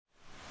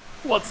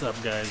What's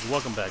up, guys?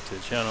 Welcome back to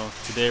the channel.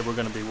 Today we're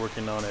going to be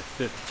working on a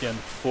 5th gen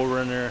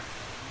 4Runner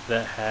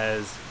that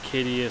has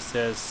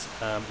KDSS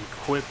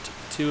equipped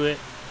to it,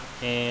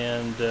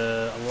 and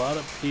a lot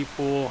of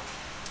people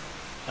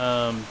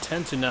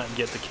tend to not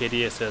get the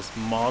KDSS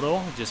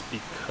model just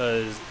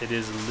because it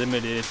is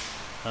limited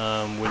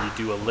when you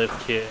do a lift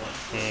kit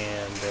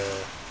and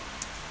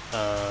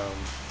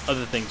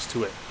other things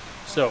to it.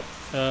 So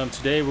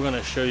today we're going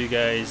to show you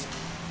guys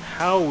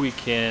how we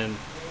can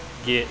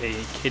get a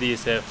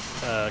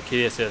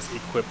KDSS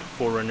equipped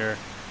 4Runner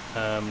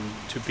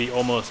to be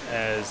almost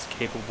as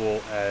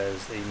capable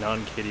as a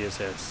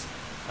non-KDSS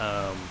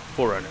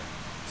 4Runner.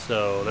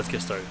 So let's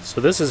get started.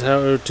 So this is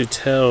how to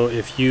tell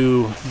if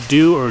you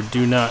do or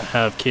do not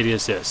have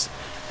KDSS.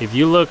 If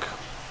you look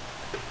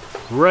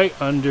right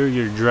under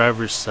your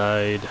driver's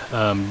side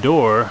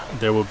door,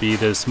 there will be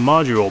this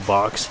module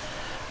box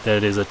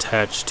that is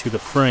attached to the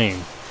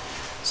frame.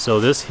 So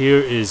this here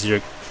is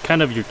your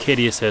kind of your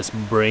KDSS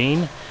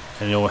brain,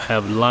 and you'll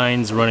have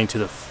lines running to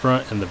the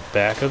front and the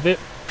back of it.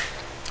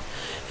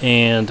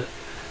 And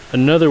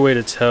another way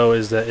to tell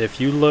is that if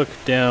you look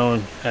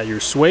down at your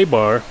sway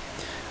bar,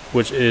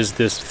 which is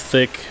this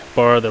thick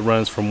bar that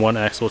runs from one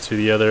axle to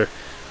the other,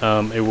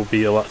 it will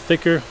be a lot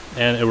thicker,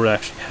 and it will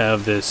actually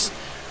have this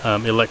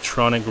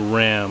electronic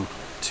ram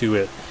to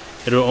it.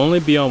 It will only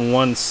be on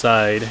one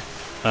side,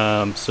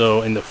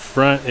 so in the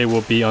front it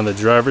will be on the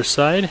driver's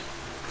side,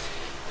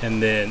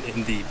 and then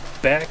in the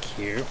back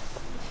here,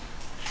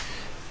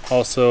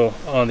 also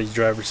on the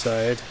driver's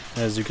side,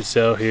 as you can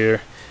tell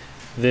here,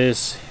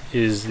 this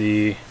is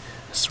the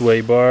sway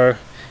bar,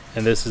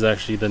 and this is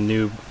actually the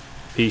new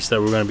piece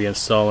that we're going to be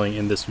installing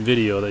in this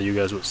video that you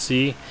guys will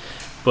see.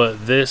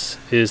 But this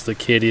is the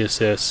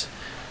KDSS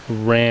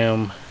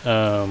RAM,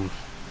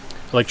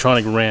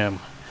 electronic RAM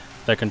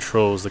that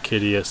controls the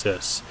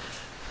KDSS.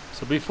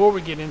 So before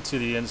we get into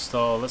the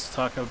install, let's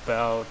talk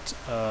about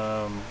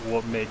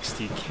what makes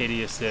the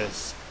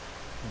KDSS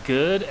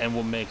good and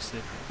what makes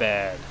it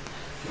bad.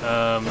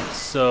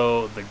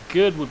 So the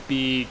good would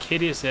be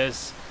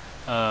KDSS,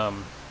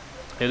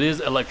 it is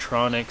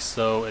electronic,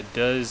 so it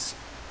does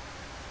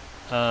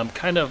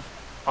kind of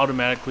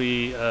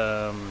automatically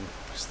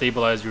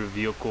stabilize your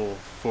vehicle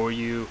for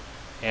you,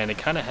 and it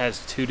kind of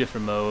has two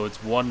different modes,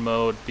 one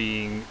mode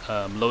being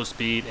low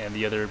speed and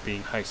the other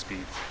being high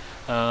speed.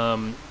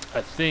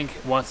 I think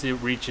once it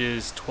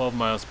reaches 12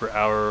 miles per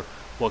hour,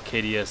 what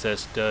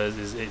KDSS does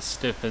is it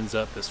stiffens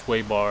up the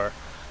sway bar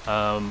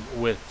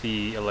with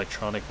the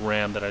electronic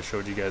ram that I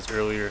showed you guys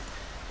earlier,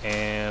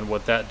 and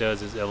what that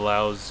does is it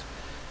allows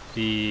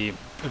the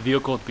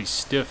vehicle to be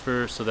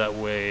stiffer, so that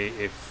way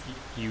if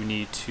you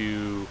need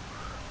to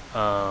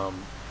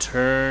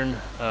turn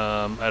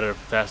at a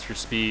faster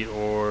speed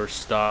or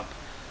stop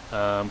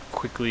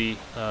quickly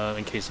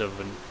in case of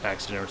an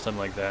accident or something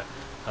like that,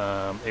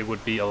 it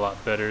would be a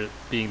lot better,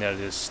 being that it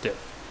is stiff.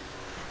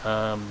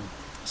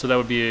 So that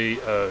would be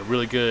a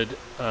really good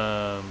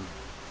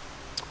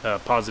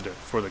positive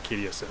for the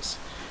KDSS.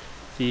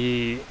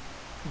 The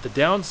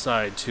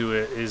downside to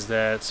it is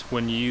that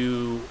when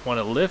you want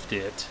to lift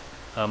it,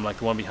 like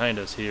the one behind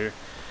us here,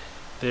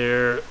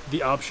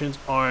 the options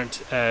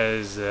aren't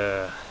as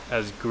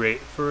great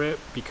for it,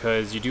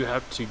 because you do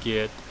have to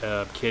get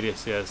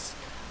KDSS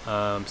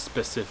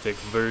specific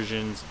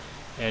versions,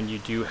 and you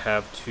do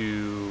have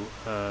to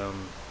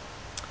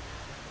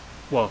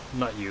well,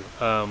 not you,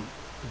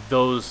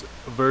 those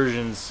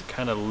versions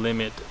kind of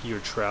limit your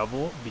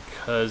travel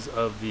because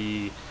of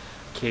the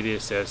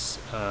KDSS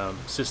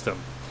system.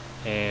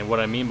 And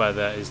what I mean by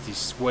that is the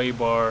sway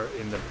bar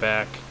in the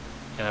back,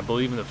 and I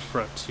believe in the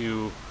front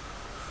too,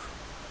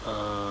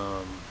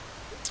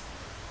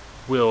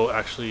 will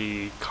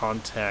actually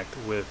contact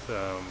with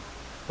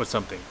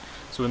something.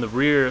 So in the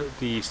rear,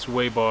 the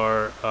sway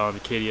bar on the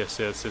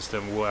KDSS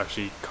system will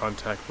actually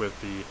contact with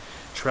the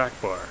track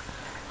bar.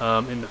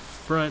 In the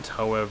front,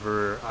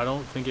 however, I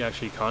don't think it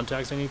actually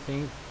contacts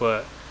anything,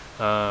 but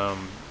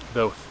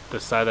the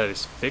side that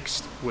is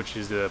fixed, which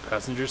is the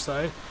passenger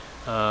side,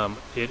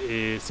 it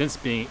is, since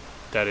being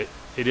that it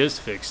is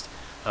fixed,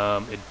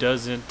 it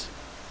doesn't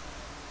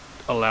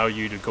allow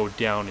you to go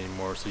down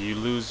anymore, so you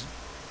lose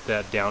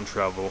that down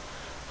travel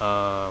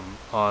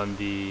on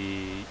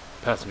the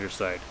passenger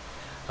side.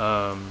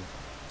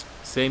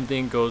 Same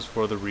thing goes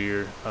for the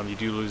rear. You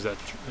do lose that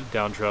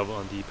down travel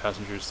on the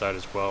passenger side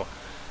as well.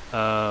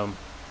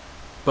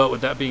 But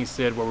with that being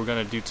said, what we're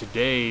going to do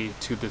today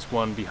to this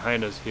one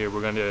behind us here,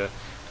 we're going to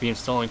be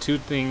installing two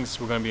things.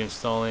 We're going to be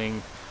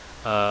installing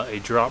a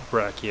drop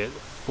bracket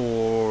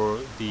for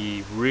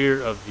the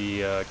rear of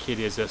the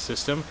KDSS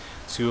system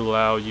to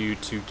allow you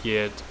to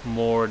get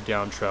more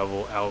down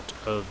travel out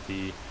of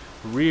the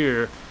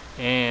rear,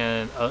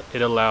 and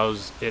it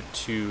allows it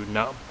to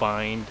not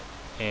bind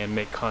and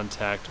make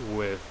contact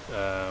with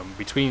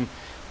between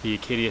the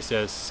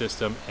KDSS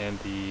system and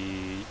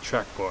the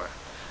track bar.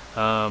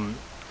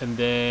 And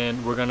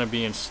then we're going to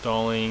be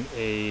installing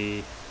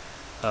a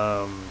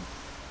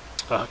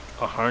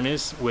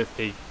harness with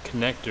a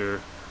connector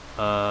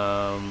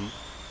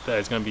that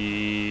is going to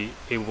be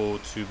able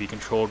to be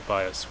controlled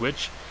by a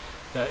switch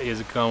that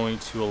is going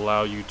to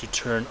allow you to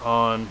turn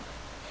on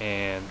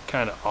and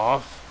kind of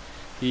off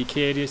the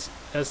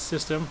KDSS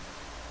system.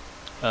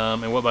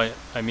 And what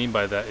I mean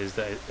by that is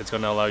that it's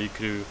going to allow you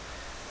to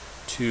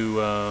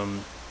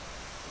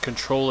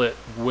control it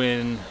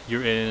when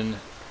you're in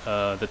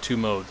the two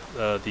mode,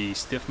 the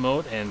stiff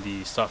mode and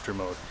the softer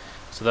mode.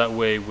 So that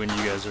way when you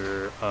guys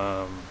are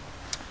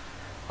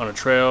on a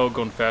trail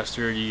going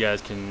faster, you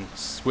guys can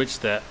switch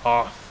that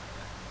off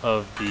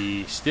of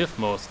the stiff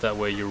mode, so that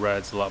way your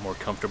ride's a lot more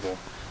comfortable.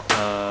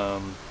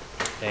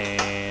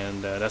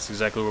 And that's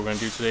exactly what we're going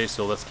to do today,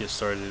 so let's get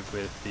started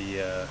with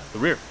the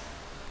rear.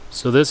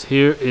 So this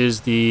here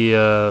is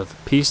the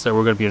piece that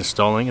we're going to be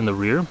installing in the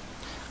rear,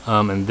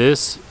 and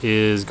this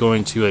is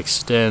going to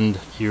extend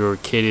your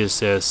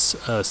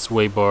KDSS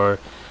sway bar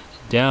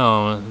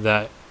down.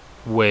 That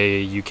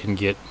way you can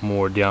get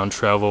more down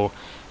travel,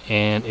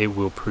 and it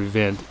will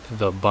prevent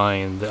the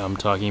bind that I'm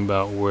talking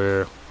about,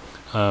 where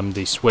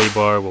the sway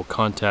bar will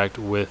contact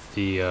with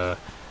the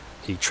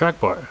track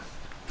bar.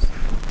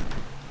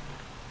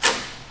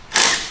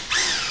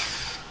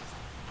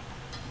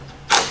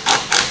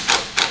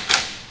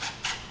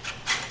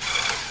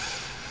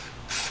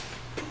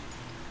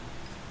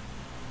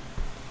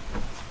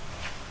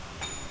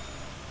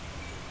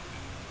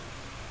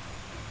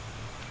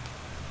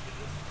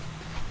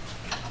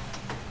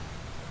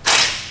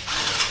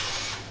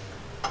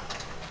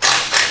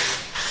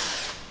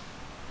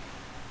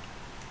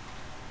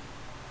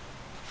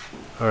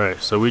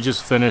 Alright, so we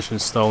just finished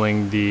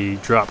installing the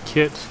drop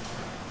kit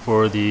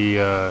for the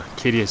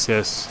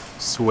KDSS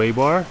sway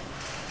bar.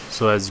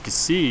 So as you can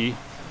see,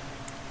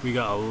 we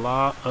got a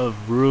lot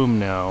of room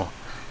now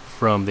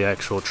from the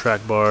actual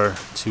track bar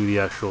to the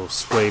actual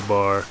sway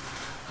bar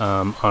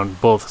on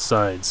both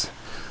sides.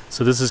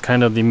 So this is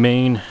kind of the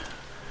main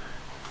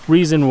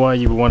reason why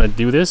you want to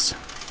do this.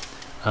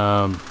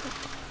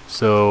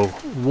 So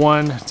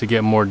one, to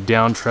get more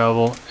down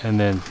travel, and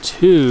then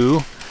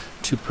two,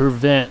 to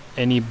prevent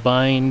any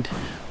bind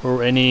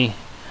or any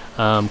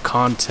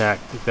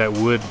contact that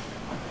would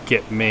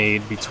get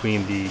made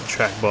between the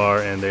track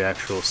bar and the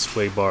actual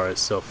sway bar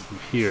itself from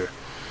here.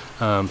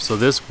 So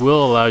this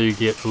will allow you to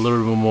get a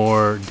little bit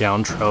more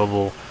down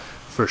travel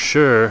for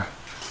sure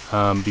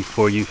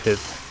before you hit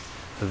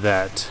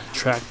that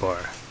track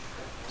bar.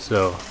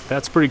 So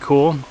that's pretty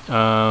cool.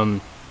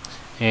 And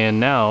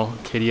now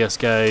KDS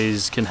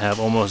guys can have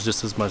almost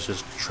just as much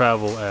as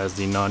travel as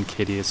the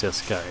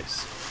non-KDSS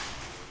guys.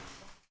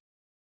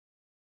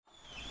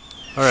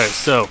 Alright,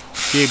 so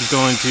Gabe's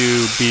going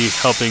to be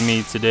helping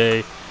me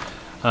today.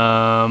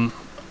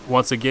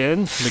 Once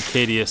again, the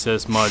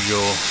KDSS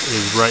module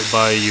is right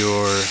by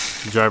your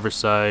driver's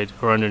side,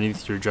 or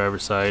underneath your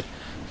driver's side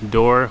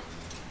door.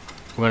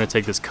 We're going to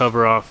take this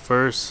cover off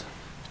first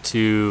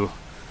to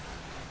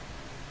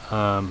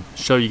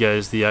show you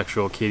guys the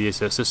actual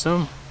KDSS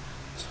system.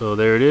 So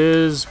there it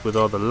is, with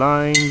all the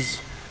lines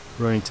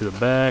running to the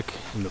back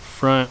and the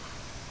front.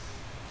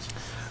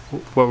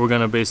 What we're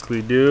going to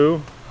basically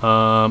do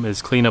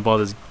is clean up all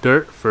this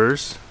dirt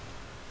first.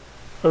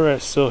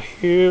 Alright, so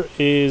here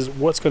is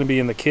what's going to be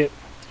in the kit,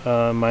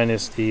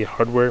 minus the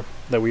hardware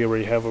that we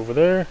already have over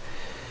there.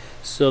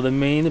 So the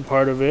main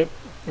part of it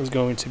is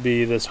going to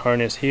be this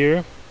harness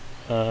here.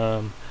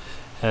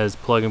 Has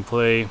plug and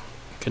play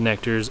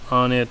connectors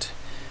on it,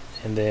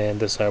 and then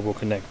this side will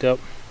connect up.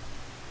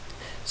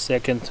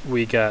 Second,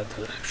 we got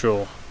the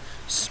actual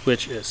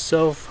switch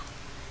itself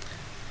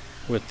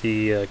with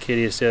the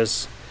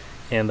KDSS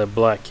and the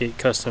Blackgate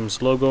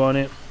Customs logo on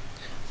it,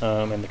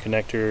 and the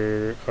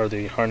connector or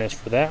the harness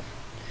for that.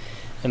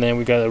 And then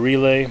we got a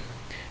relay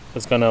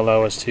that's going to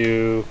allow us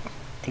to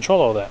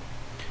control all that.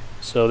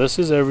 So this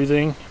is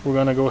everything. We're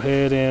going to go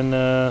ahead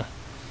and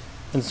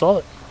install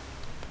it.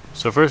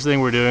 So first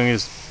thing we're doing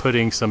is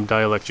putting some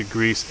dielectric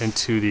grease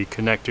into the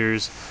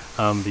connectors.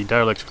 The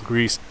dielectric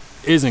grease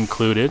is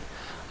included,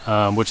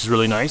 which is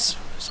really nice,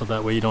 so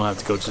that way you don't have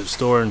to go to the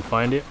store and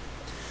find it.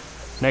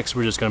 Next,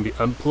 we're just going to be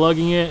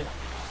unplugging it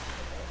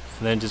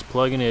and then just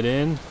plugging it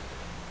in.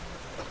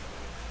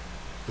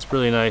 It's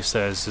really nice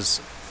that it's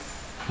just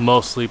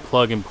mostly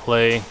plug and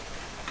play.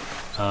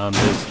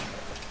 There's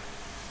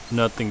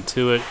nothing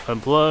to it.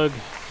 Unplug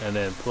and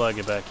then plug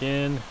it back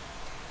in.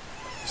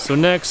 So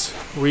next,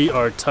 we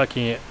are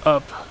tucking it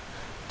up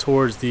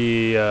towards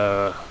the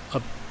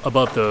up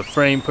above the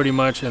frame pretty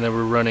much, and then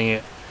we're running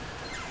it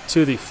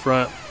to the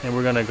front, and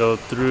we're gonna go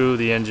through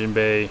the engine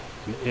bay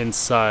and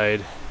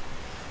inside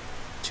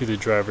to the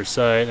driver's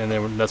side, and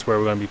then that's where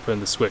we're going to be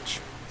putting the switch.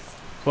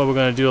 What we're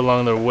going to do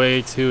along the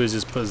way too is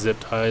just put zip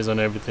ties on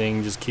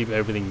everything, just keep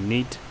everything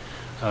neat,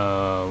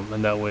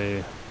 and that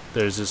way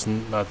there's just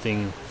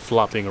nothing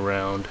flopping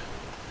around.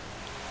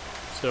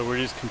 So we're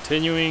just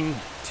continuing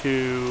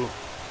to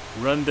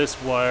run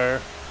this wire.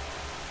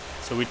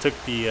 So we took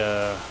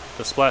the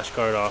splash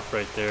guard off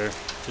right there,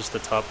 just the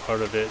top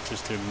part of it,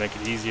 just to make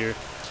it easier.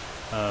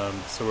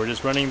 So we're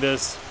just running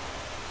this.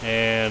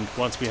 And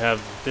once we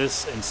have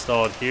this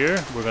installed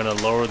here, we're going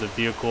to lower the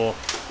vehicle,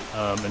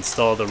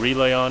 install the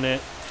relay on it,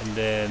 and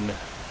then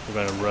we're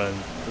going to run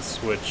the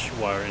switch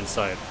wire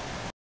inside.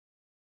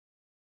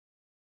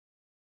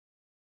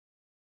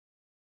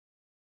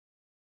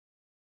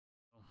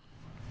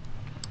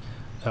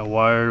 That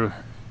wire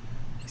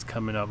is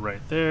coming up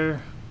right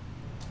there.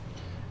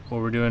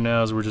 What we're doing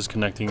now is we're just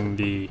connecting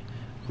the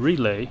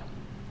relay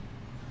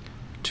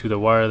to the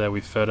wire that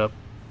we fed up.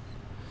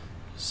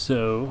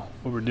 So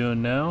what we're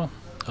doing now,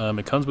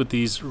 it comes with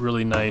these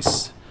really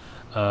nice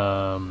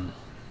connectors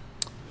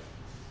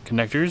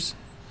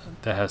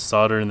that has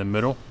solder in the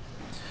middle.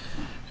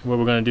 And what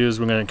we're going to do is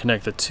we're going to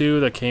connect the two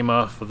that came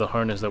off of the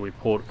harness that we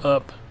pulled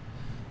up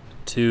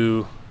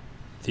to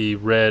the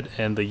red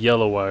and the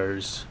yellow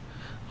wires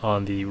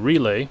on the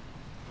relay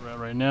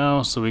right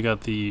now. So we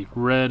got the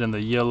red and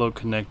the yellow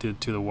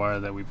connected to the wire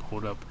that we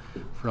pulled up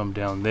from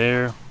down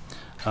there.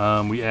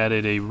 We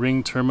added a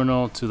ring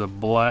terminal to the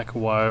black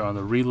wire on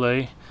the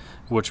relay,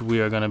 which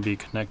we are going to be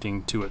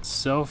connecting to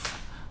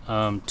itself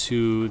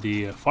to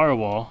the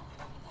firewall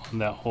on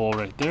that hole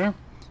right there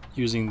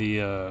using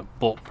the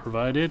bolt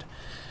provided.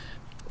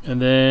 And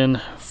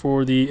then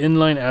for the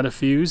inline add a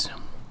fuse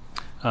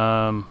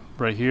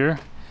right here,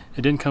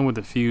 it didn't come with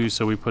a fuse,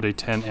 so we put a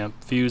 10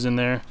 amp fuse in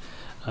there.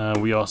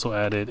 We also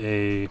added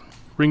a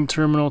ring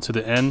terminal to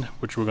the end,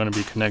 which we're going to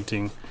be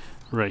connecting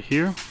right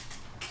here.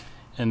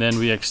 And then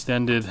we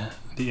extended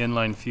the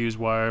inline fuse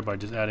wire by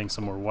just adding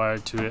some more wire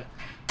to it.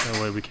 That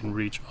way we can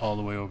reach all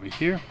the way over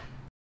here.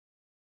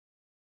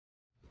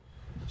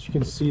 As you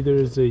can see,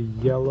 there's a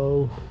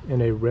yellow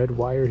and a red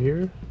wire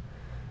here.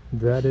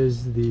 That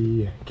is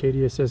the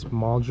KDSS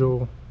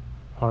module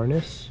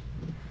harness.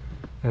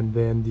 And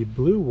then the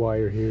blue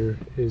wire here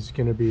is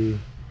going to be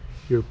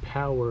your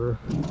power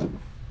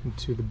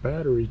to the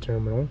battery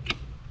terminal.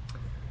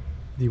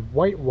 The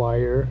white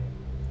wire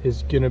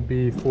is going to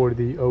be for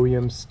the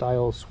OEM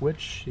style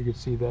switch. You can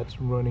see that's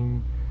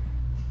running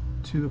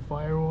to the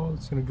firewall.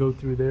 It's going to go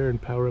through there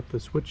and power up the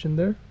switch in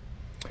there.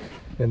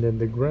 And then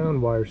the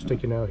ground wire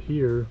sticking out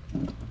here,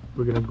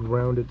 we're going to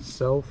ground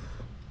itself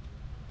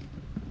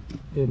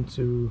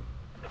into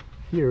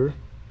here,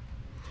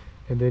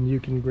 and then you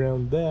can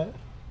ground that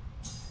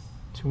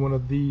to one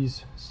of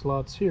these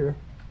slots here.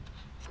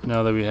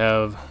 Now that we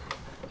have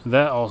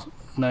that all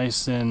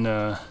nice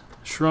and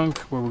shrunk,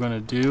 what we're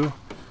going to do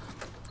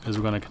is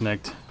we're going to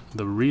connect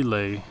the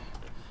relay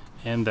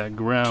and that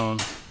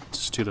ground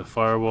just to the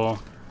firewall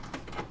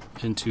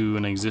into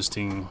an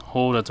existing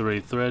hole that's already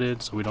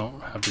threaded, so we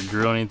don't have to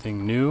drill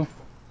anything new.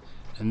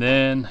 And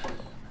then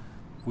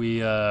we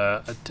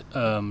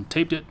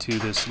taped it to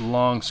this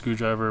long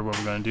screwdriver. What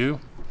we're going to do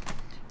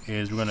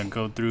is we're going to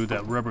go through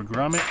that rubber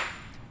grommet.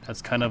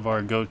 That's kind of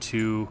our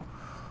go-to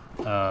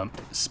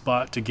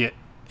spot to get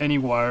any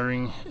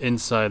wiring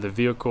inside the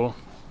vehicle.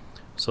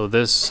 So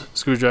this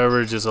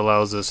screwdriver just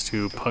allows us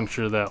to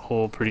puncture that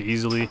hole pretty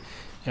easily,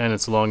 and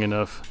it's long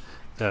enough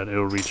that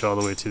it'll reach all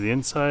the way to the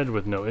inside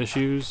with no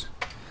issues.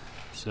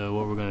 So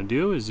what we're going to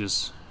do is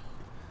just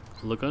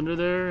look under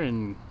there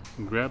and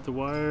grab the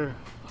wire,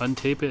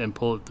 untape it, and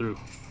pull it through.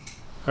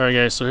 Alright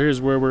guys, so here's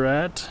where we're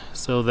at.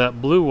 So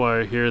that blue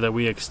wire here that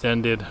we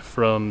extended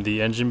from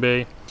the engine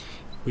bay,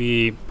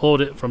 we pulled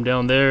it from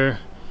down there.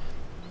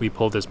 We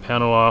pulled this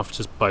panel off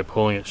just by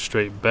pulling it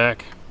straight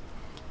back.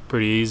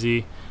 Pretty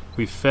easy.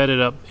 We fed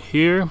it up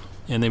here,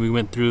 and then we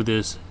went through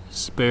this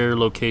spare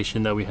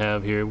location that we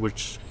have here,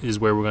 which is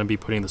where we're going to be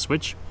putting the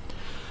switch.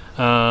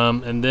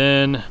 And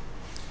then,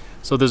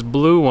 so this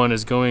blue one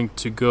is going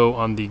to go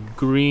on the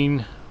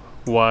green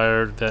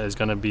wire that is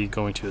going to be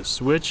going to the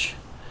switch.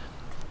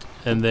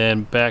 And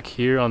then back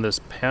here on this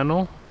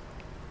panel,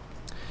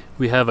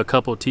 we have a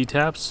couple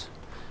T-taps.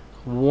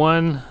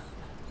 One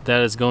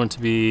that is going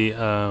to be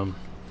a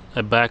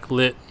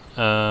backlit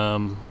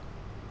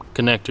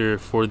connector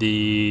for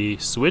the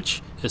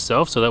switch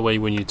itself, so that way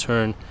when you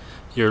turn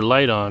your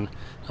light on,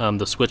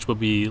 the switch will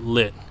be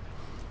lit.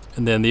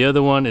 And then the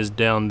other one is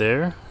down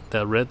there,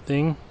 that red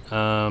thing,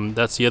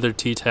 that's the other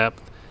T-tap.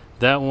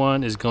 That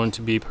one is going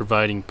to be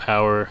providing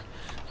power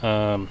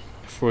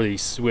for the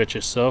switch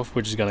itself,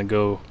 which is going to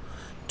go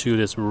to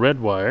this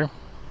red wire.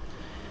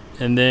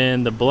 And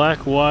then the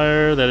black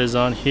wire that is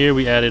on here,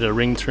 we added a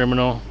ring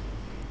terminal,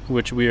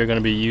 which we are going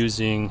to be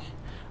using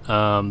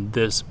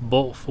this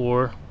bolt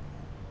for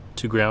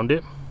to ground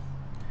it.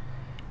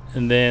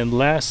 And then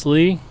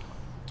lastly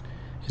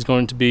is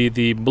going to be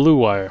the blue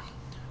wire.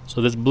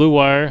 So this blue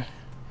wire,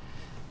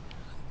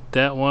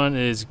 that one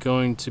is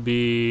going to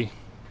be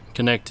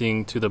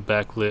connecting to the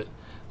backlit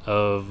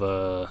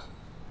of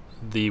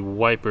the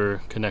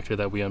wiper connector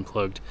that we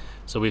unplugged.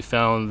 So we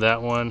found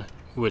that one,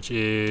 which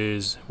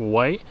is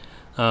white,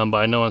 but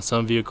I know on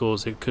some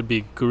vehicles it could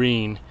be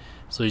green,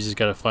 so you just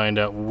got to find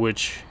out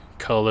which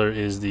color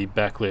is the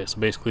backlit. So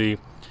basically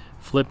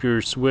flip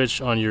your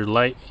switch on your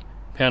light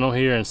panel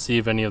here and see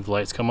if any of the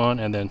lights come on,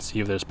 and then see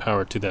if there's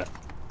power to that.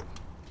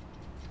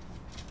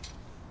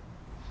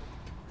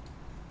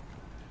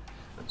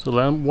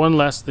 So one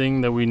last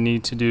thing that we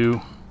need to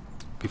do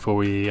before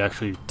we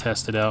actually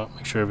test it out,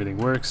 make sure everything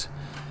works,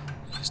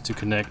 is to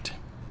connect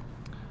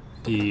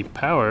the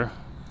power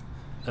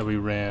that we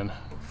ran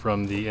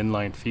from the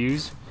inline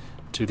fuse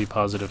to the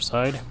positive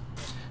side.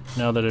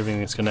 Now that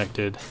everything is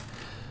connected,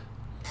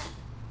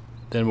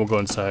 then we'll go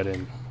inside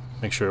and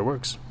make sure it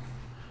works.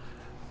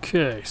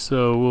 Okay,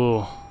 so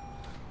we'll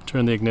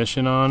turn the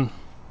ignition on.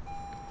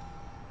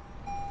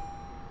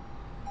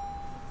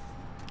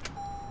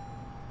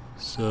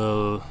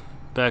 So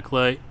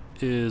backlight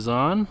is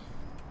on.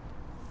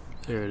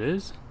 There it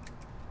is.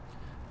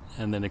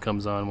 And then it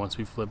comes on once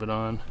we flip it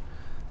on.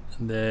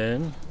 And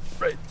then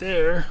right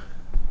there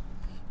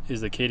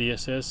is the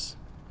KDSS.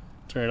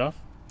 Turn it off.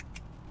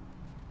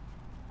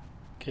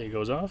 Okay, it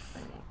goes off.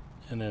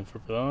 And then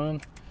flip it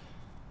on.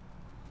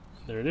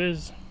 There it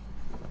is.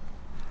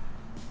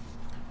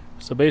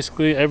 So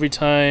basically every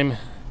time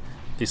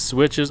the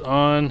switch is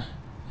on,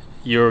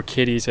 your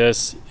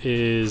KDSS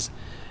is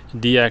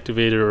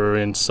deactivated or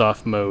in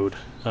soft mode.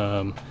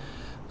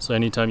 So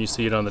anytime you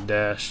see it on the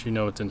dash, you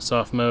know it's in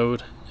soft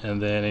mode,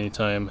 and then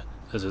anytime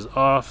this is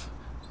off,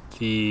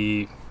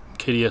 the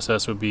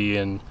KDSS would be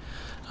in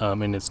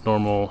its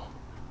normal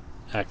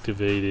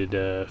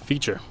activated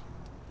feature.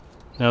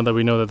 Now that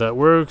we know that that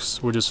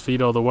works, we'll just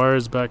feed all the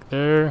wires back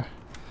there,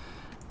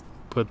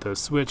 put the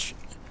switch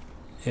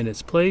in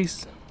its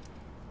place,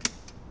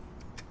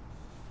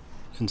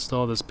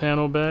 install this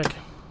panel back,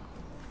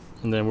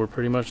 and then we're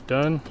pretty much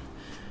done.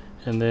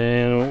 And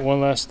then one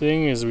last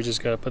thing is we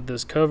just gotta put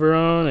this cover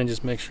on and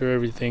just make sure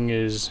everything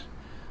is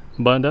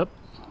buttoned up.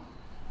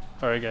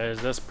 Alright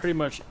guys, that's pretty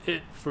much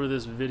it for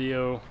this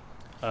video.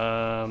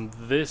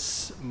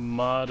 This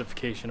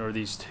modification, or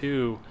these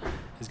two,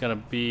 is gonna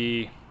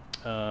be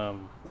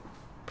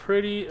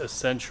pretty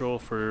essential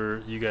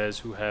for you guys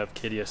who have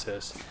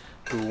KDSS,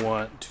 who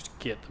want to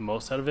get the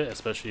most out of it,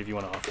 especially if you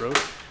want to off-road.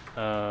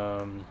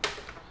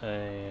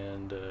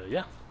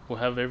 Yeah, we'll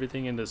have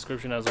everything in the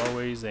description as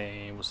always,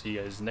 and we'll see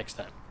you guys next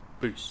time.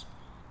 Peace.